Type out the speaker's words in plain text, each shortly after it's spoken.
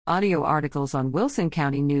Audio articles on Wilson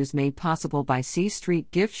County News made possible by C Street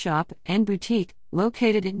Gift Shop and Boutique,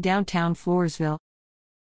 located in downtown Floresville.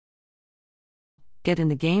 Get in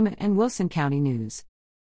the game and Wilson County News.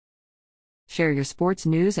 Share your sports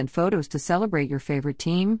news and photos to celebrate your favorite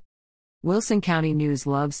team. Wilson County News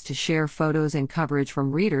loves to share photos and coverage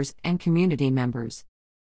from readers and community members.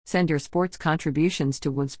 Send your sports contributions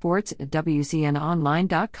to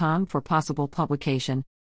woodsports@wcnonline.com for possible publication.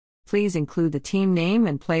 Please include the team name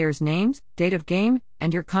and players' names, date of game,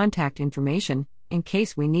 and your contact information, in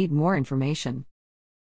case we need more information.